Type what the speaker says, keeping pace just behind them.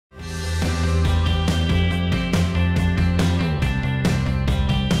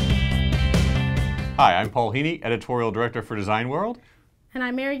Hi, I'm Paul Heney, Editorial Director for Design World. And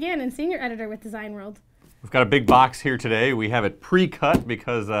I'm Mary Gannon, Senior Editor with Design World. We've got a big box here today. We have it pre-cut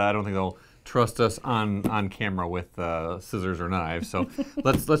because I don't think they'll trust us on camera with scissors or knives. So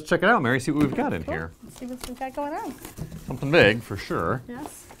let's check it out, Mary, see what we've got in here. Let's see what we've got going on. Something big, for sure.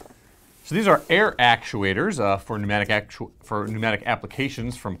 Yes. So these are air actuators for pneumatic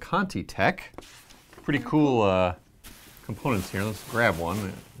applications from ContiTech. Pretty cool components here. Let's grab one.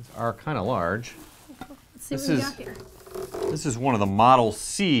 These are kind of large. Let's see what we got here. This is one of the Model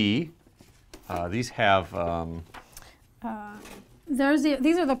C. These have...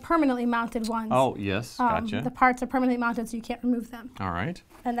 these are the permanently mounted ones. Oh, yes, gotcha. The parts are permanently mounted, so you can't remove them. All right.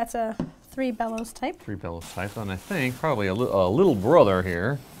 And that's a 3 bellows type. 3 bellows type, and I think probably a little brother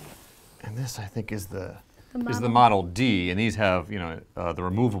here. And this, I think, is the Model D, and these have, you know, the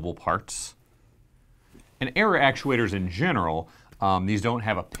removable parts. And air actuators in general, these don't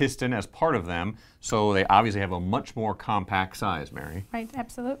have a piston as part of them, so they obviously have a much more compact size, Mary. Right,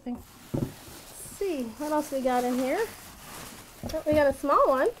 absolutely. Let's see, what else we got in here? Oh, we got a small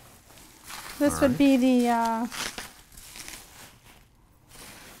one. This would be the,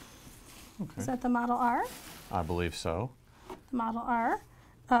 is that the Model R? I believe so. The Model R.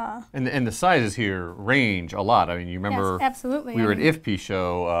 And the sizes here range a lot. I mean, you remember, yes, absolutely. We were at IFP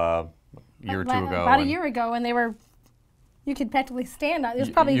show a year or two ago. About a year ago, and they were, you could practically stand on it. It was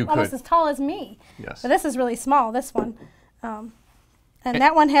probably almost as tall as me. Yes. But this is really small, this one. And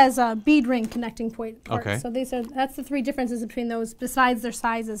that one has a bead ring connecting point parts. Okay. So that's the 3 differences between those, besides their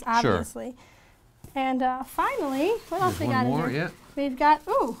sizes, obviously. Sure. And finally, what else we got in here? Yeah. We've got,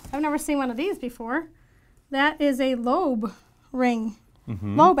 ooh, I've never seen one of these before. That is a lobe ring.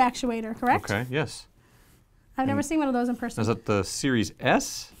 Lobe actuator, correct? Okay, yes. I've never seen one of those in person. Is that the Series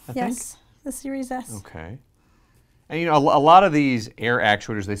S, I think? Yes, the Series S. Okay. And you know, a lot of these air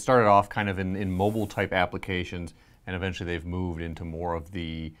actuators, they started off kind of in mobile type applications, and eventually they've moved into more of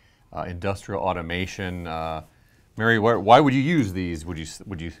the industrial automation. Mary, why would you use these, would you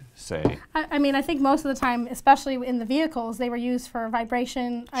say? I mean, I think most of the time, especially in the vehicles, they were used for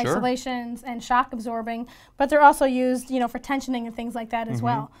vibration, isolations, and shock absorbing, but they're also used, you know, for tensioning and things like that as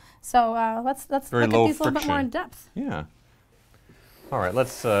well. So let's look at these a little bit more in depth. Yeah. All right,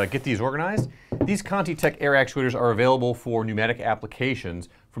 let's get these organized. These ContiTech air actuators are available for pneumatic applications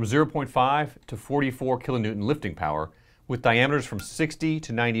from 0.5 to 44 kilonewton lifting power with diameters from 60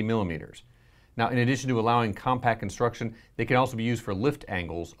 to 90 millimeters. Now, in addition to allowing compact construction, they can also be used for lift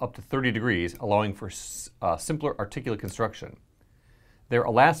angles up to 30 degrees, allowing for simpler articulate construction. Their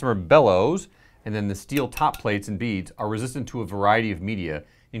elastomer bellows and then the steel top plates and beads are resistant to a variety of media,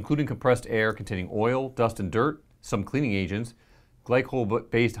 including compressed air containing oil, dust and dirt, some cleaning agents,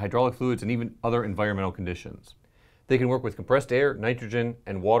 glycol-based hydraulic fluids, and even other environmental conditions. They can work with compressed air, nitrogen,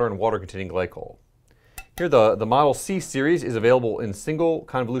 and water-containing glycol. Here, the Model C series is available in single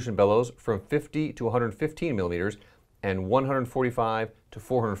convolution bellows from 50 to 115 millimeters and 145 to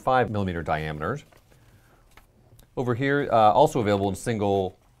 405 millimeter diameters. Over here, also available in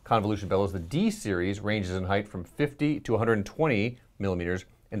single convolution bellows, the D series ranges in height from 50 to 120 millimeters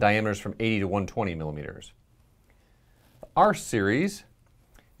and diameters from 80 to 120 millimeters. The R series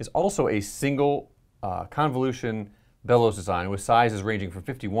is also a single convolution bellows design with sizes ranging from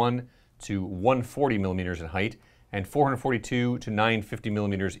 51 to 140 millimeters in height and 442 to 950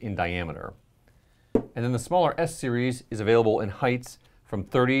 millimeters in diameter. And then the smaller S series is available in heights from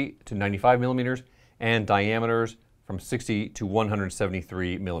 30 to 95 millimeters and diameters from 60 to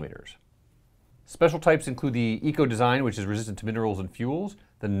 173 millimeters. Special types include the Eco design, which is resistant to minerals and fuels,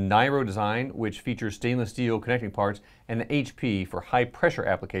 the Nairo design, which features stainless steel connecting parts, and the HP for high pressure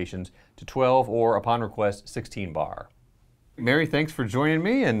applications to 12 or, upon request, 16 bar. Mary, thanks for joining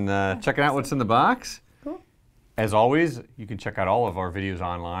me and checking out what's in the box. Cool. As always, you can check out all of our videos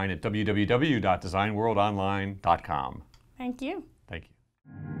online at www.designworldonline.com. Thank you. Thank you.